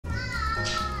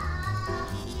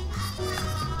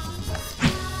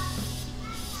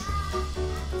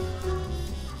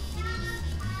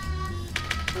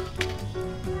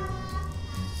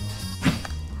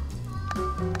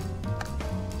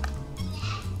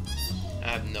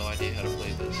have no idea how to play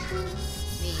this.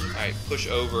 Me. Alright, push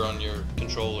over on your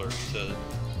controller to...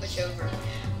 Push over.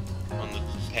 On the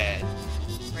pad.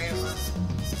 Right over.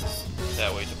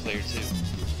 That way to player 2.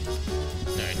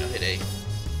 Alright, now hit A.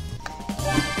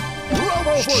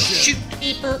 Shoot!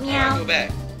 Beep boop meow. Go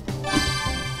back.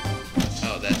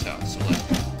 Oh, that's how it's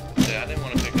selected. See, I didn't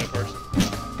want to pick that person.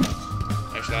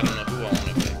 Actually, I don't know who I want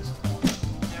to pick.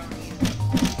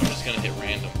 I'm just gonna hit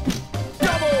random.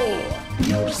 Double!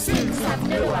 Your sins have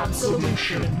no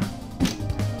absolution.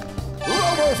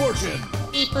 Robo Fortune!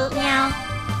 Beep boop meow.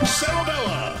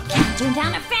 Cerebella! Can't turn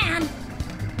down a fan.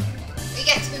 We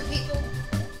got 2 people.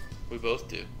 We both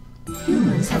do.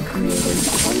 Humans have created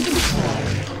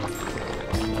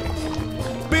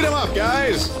beat 'em up,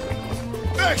 guys!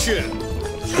 Action!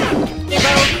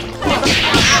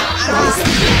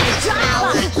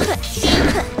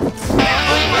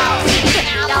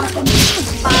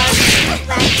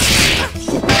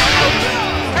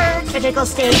 Critical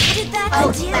state.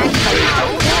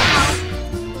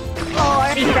 Or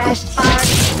refreshed bar.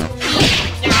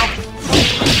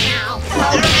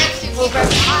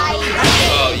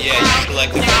 Oh yeah, you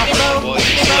select the well, you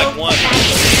select one,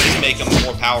 just make them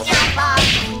more powerful.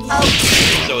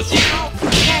 So it's equal.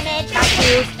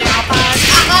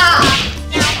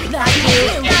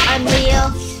 Unreal.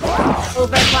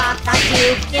 Overclock.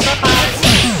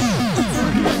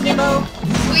 Nibble.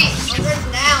 Sweet. Where's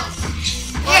now?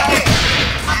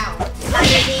 Ow.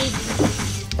 Lazy.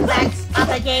 Flex. Up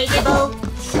a gay. Nibble.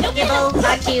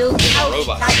 Got you.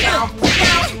 Robot. Cyclone.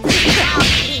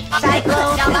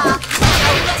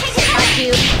 Got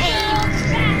you.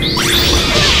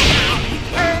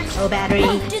 Oh, battery. Oh,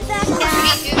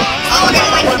 I got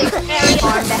my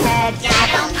On the head.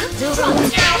 Zoom.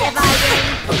 Dividing.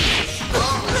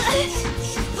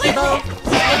 Nibble.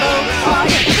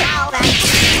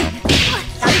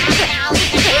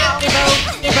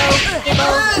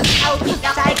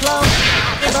 Cyclone.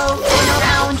 Nibble.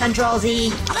 Around. Control Z.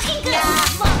 Looking good.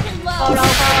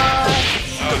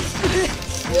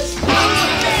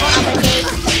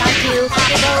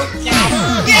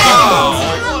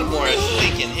 One more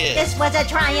leaking hit. This was a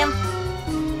triumph.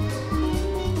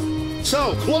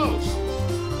 So close!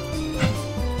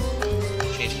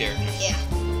 Change characters. Yeah.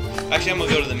 Actually, I'm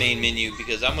gonna go to the main menu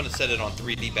because I'm gonna set it on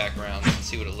 3D background and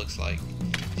see what it looks like.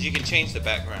 Because you can change the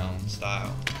background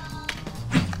style.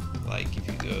 Like if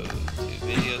you go to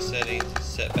video settings,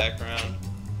 set background,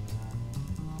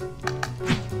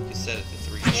 you set it to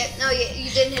 3D. Yeah, no, you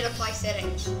didn't hit apply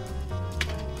settings.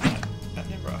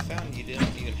 I found you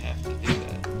didn't even have to do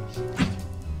that.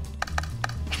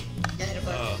 Yeah, hit a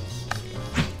button. Oh,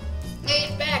 Yeah,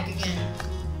 it's back again.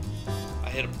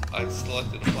 I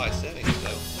selected apply settings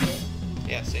though.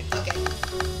 Yeah, see? Okay.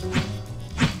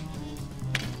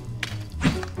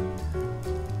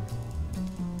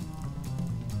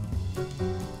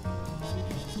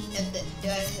 Do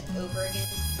I hit over again?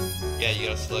 Yeah, you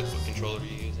gotta select what controller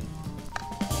you're using.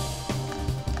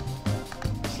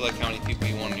 Select how many people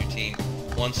you want on your team.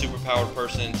 1 superpowered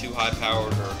person, 2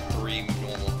 high-powered, or 3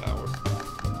 normal powered.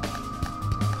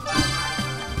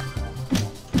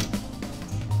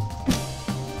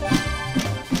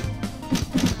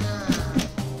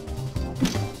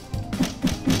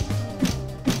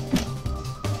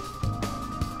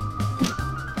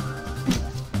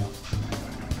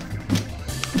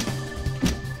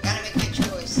 Gotta make my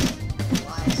choice.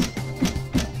 Wise.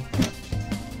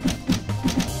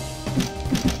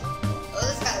 Oh,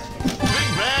 this guy's pretty cool. Big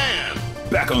man!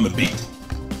 Back on the beat.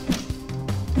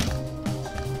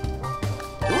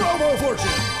 Robo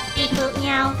Fortune! Beep boop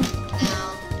meow.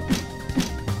 Now,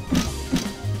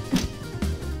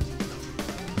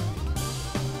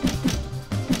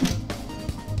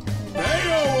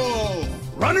 Beowulf!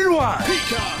 Running wide!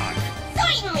 Peacock!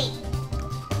 Certainly.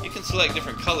 You can select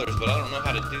different colors, but I don't know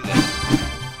how to do that.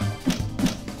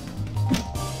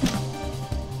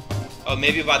 Oh,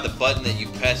 maybe by the button that you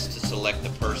press to select the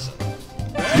person.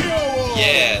 Beowulf!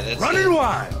 Yeah, that's Running it.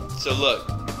 wide! So look,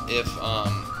 if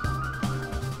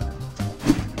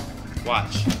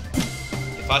watch.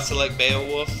 If I select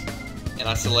Beowulf and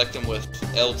I select him with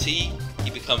LT, he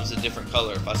becomes a different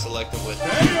color. If I select him with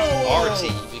RT, he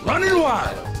becomes Running a different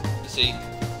wide. color. You see?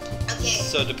 okay.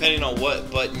 So depending on what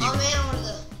button you, Oh man, I wanted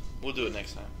to. we'll do it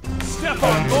next time. Step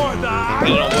on board the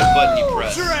Depending on what button you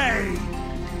press. train!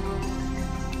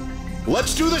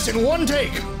 Let's do this in one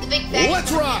take! The big bag.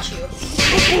 Let's rock!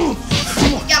 You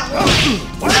got one.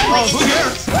 What? Look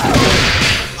here!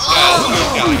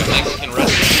 Got like a Mexican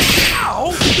restaurant.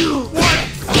 Ow! What?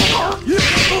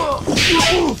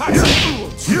 How do I do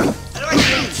it?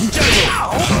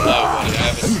 No, buddy, I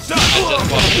just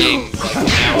bought the game like an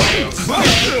hour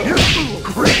ago.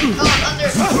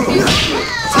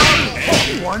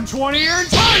 120 and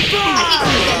time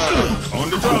fly! On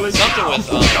the trolley. Something with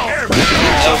LB.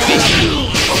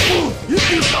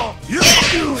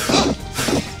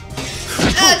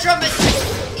 Trumpets!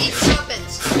 Eat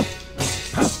trumpets!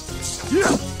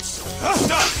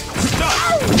 Stop! Stop!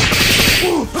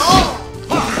 Oh!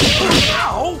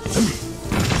 Ow!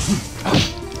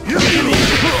 Yeah.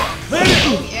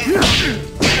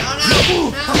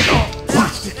 No.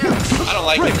 I don't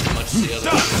like it as much as the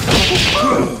other.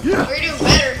 We're doing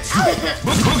better.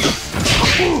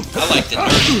 I like the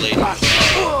nurse lady.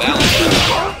 Balance.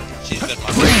 She's been my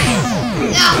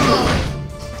favorite. No!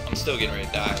 I'm still getting ready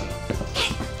to die though.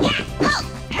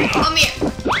 Come here.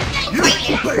 Right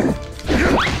here.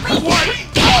 What?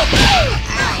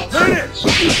 Hit it!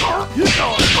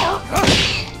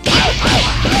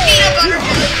 Peanut butter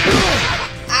jelly.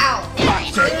 Ow.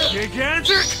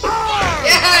 Gigantic! Yeah.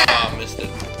 Oh, I missed it.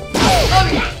 Come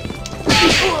here.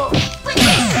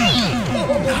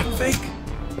 Not fake.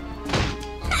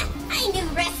 I knew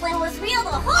wrestling was real the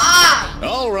whole Ah!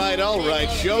 All right.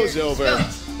 Show's over.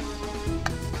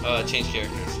 Change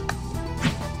characters.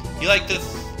 You like this?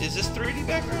 Is this 3D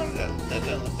background? That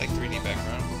doesn't look like 3D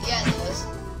background. Yeah, it was.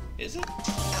 Is it?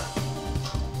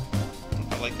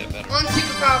 I like that better. One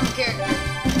super powerful character.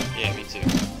 Yeah, me too.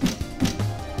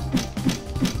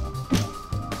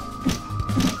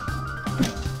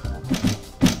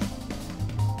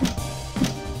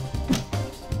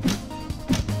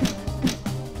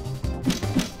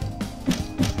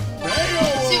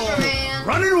 Superman.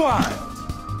 Running wild.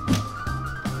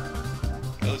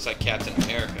 It looks like Captain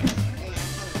America.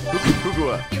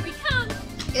 Here we come.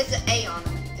 It's an A on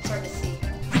him. It's hard to see.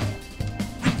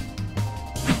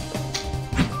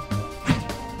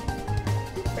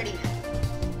 Pretty man.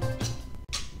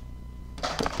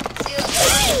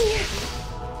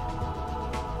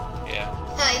 Yeah.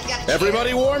 He's got a chair.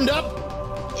 Everybody warmed up?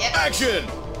 Yep. Action!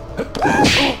 I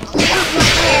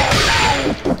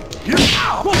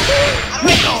don't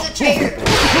want to use a chair.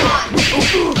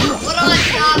 Hold on,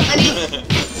 stop.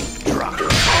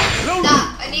 Stop.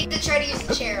 I need to try to use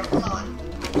the chair. Hold on.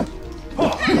 No.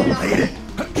 Hey,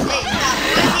 stop. Let me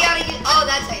see how to use. Oh,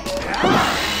 that's how you do it.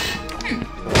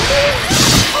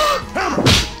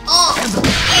 Oh,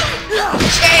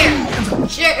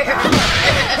 chair. Yeah.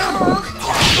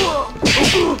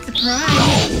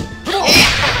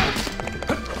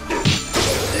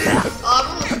 Oh, I'm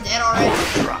almost dead already.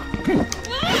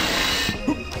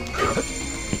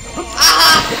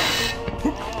 Aha!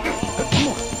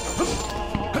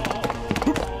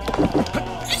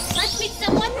 Let's meet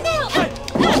someone new.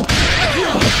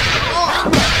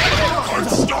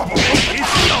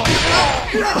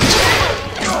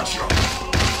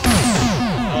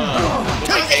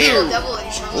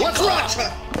 Let's rock! Stop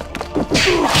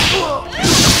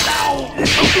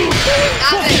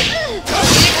it!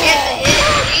 You can't hit it,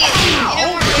 please. You know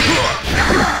we're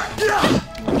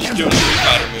She's doing Street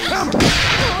Fighter moves. I'm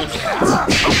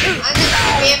just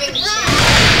spamming the chair.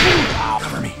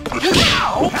 Cover me. I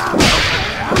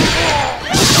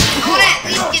wanna at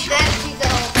least get that piece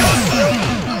of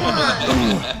Come on.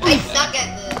 I suck at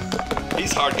this.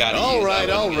 He's hard guy to use.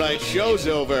 All right. Show's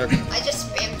over. I just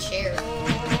spam chair.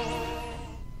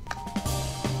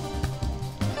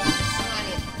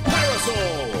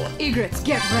 Parasol! Egrets,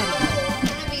 get ready. I'm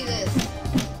gonna be this.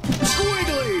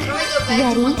 Squiggly! How do I go back to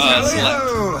Ready? one Select.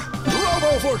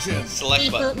 Robo Fortune! Select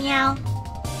Beep boop button. meow.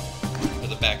 Or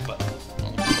the back button.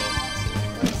 On the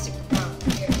control. super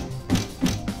powerful here.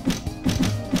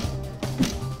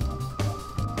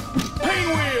 Pain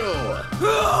Wheel!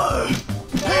 What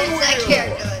is that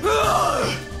character?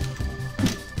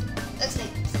 That's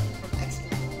like from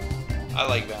X-Men. I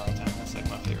like Valentine. That's like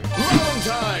my favorite. Oh,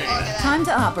 Valentine! look at that. Time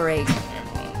to operate. Alright,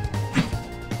 hold on.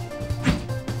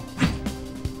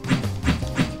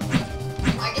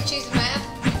 I can choose a map.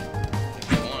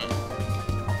 If you want.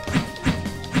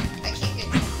 I can't get.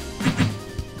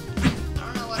 I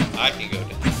don't know what I'm I can go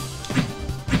down.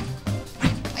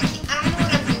 I don't know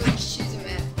what I'm doing. Just choose a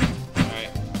map.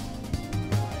 Alright.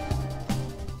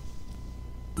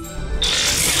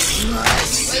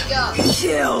 Wake up.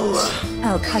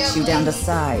 I'll cut you down to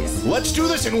size. Let's do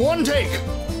this in one take!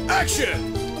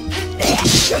 Action!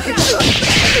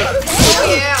 Oh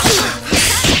yeah.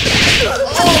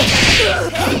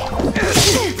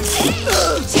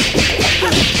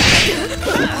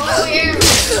 Oh yeah.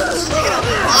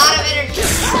 A lot of energy.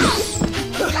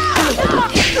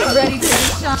 Ready to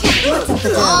shot. What's up the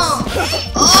dance?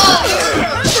 Oh.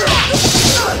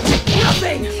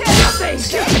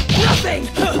 Nothing!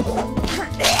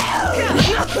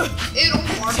 Ew,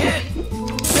 more.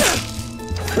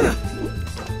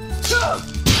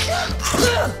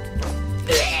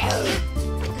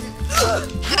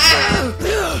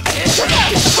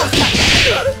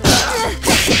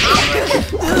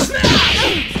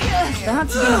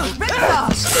 That's gonna rip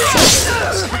off.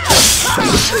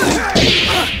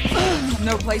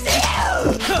 No place.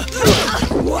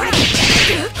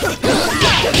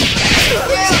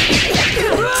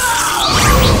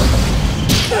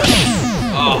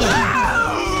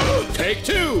 Take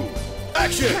two.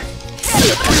 Action.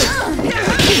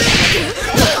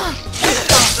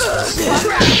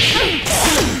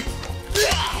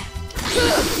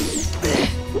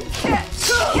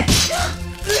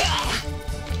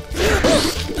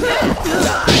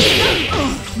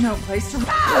 No place to rip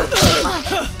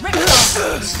off. Rip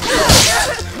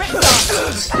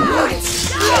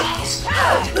off.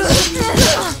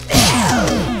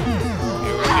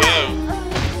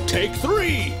 Take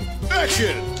three.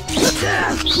 Action.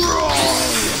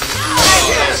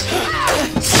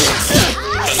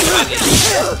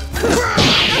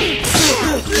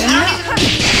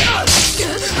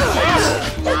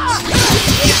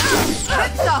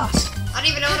 I don't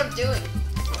even know what I'm doing.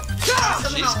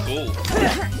 She's cool.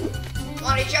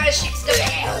 Why don't you try to shoot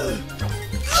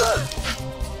stuff?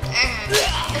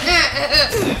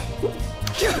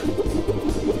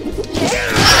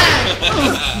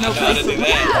 No place to do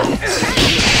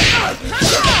that.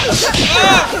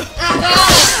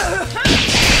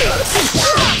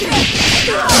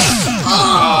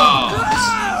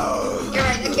 You're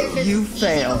right, the character's You easy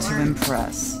fail to to learn.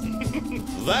 impress.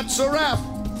 That's a wrap.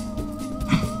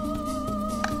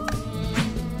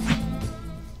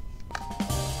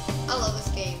 I love this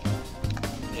game.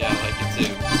 Yeah, I like it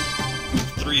too.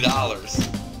 $3.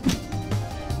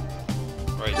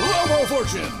 Right there. Robo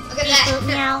Fortune. Look at that.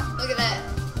 Meow. Look at that.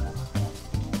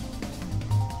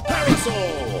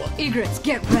 Parasol. Egrets,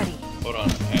 get ready. Hold on.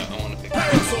 Yeah, I want to pick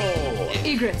Parasol.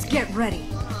 Egrets, get ready.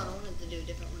 Hold on, I wanted to do a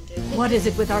different one too. What is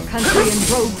it with our country and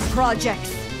rogue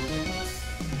projects?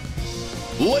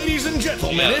 Ladies and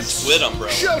gentlemen, Yeah, it's squid 'em, bro.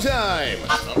 showtime.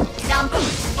 Dump.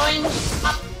 Boing.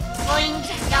 Up. Boing.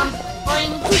 Dump.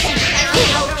 Boing.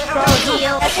 Throw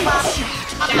heel.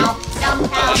 Now. Dump.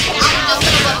 I'm just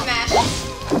gonna love mash.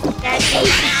 That's it.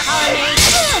 Holiday.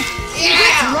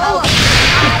 Yeah! Roll up.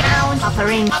 Down.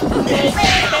 Buffering.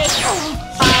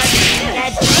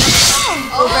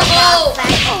 Oh!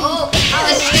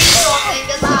 The chainsaw thing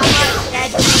doesn't do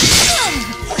much.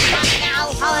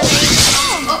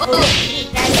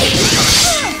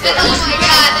 Oh my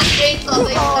god, the chainsaw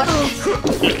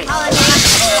thing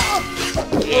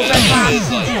Yeah, it's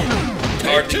like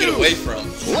hard to get away from.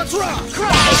 Let's rock.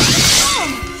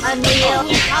 Unreal.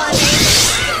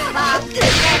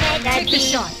 Take the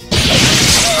shot.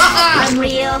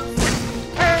 Unreal.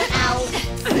 Ow.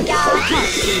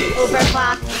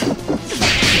 Overclock.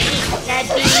 That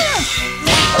beat.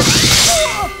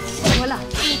 Voila.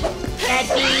 That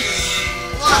beat.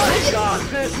 Got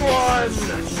this one.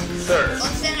 Third.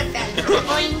 Let's send it back.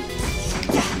 Boing.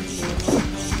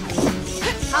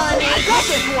 Holiday. Got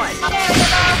this one.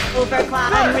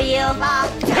 Overclock. Unreal.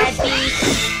 That beat.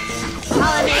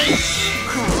 Holiday.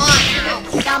 Come on,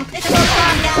 now. Dump. It's a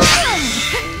calm down.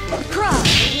 Cry.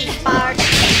 Spark.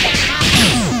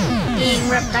 Being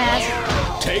repressed.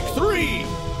 Take three.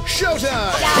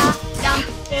 Showtime. Dump.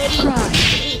 Cry.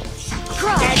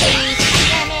 Cry. That beat.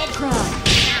 Cry.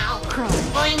 Cry.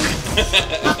 Boing.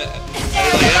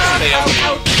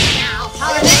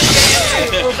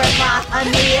 Overclock.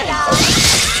 Unreal.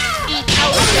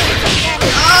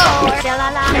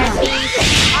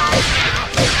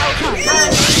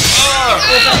 Oh,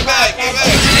 get back, get back.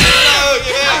 No,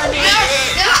 get back.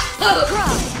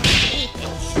 Cry.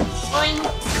 Boing.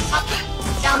 Up.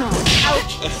 Dump.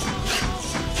 Ouch.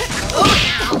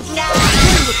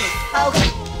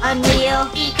 Unreal.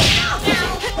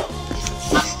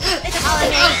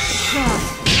 Holiday.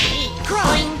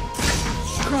 Cry.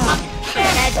 Cry.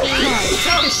 That beat.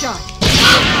 Take the shot.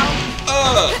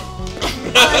 No!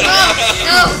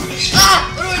 Ah!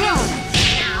 What do I do?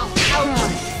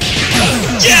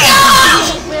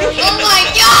 Oh my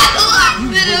god! The last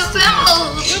minute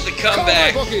fell! With the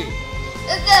comeback. Bookie.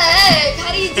 What the heck?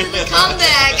 How do you do the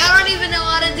comeback? I don't even know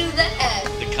how to do that.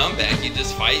 The comeback, you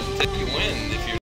just fight until you win.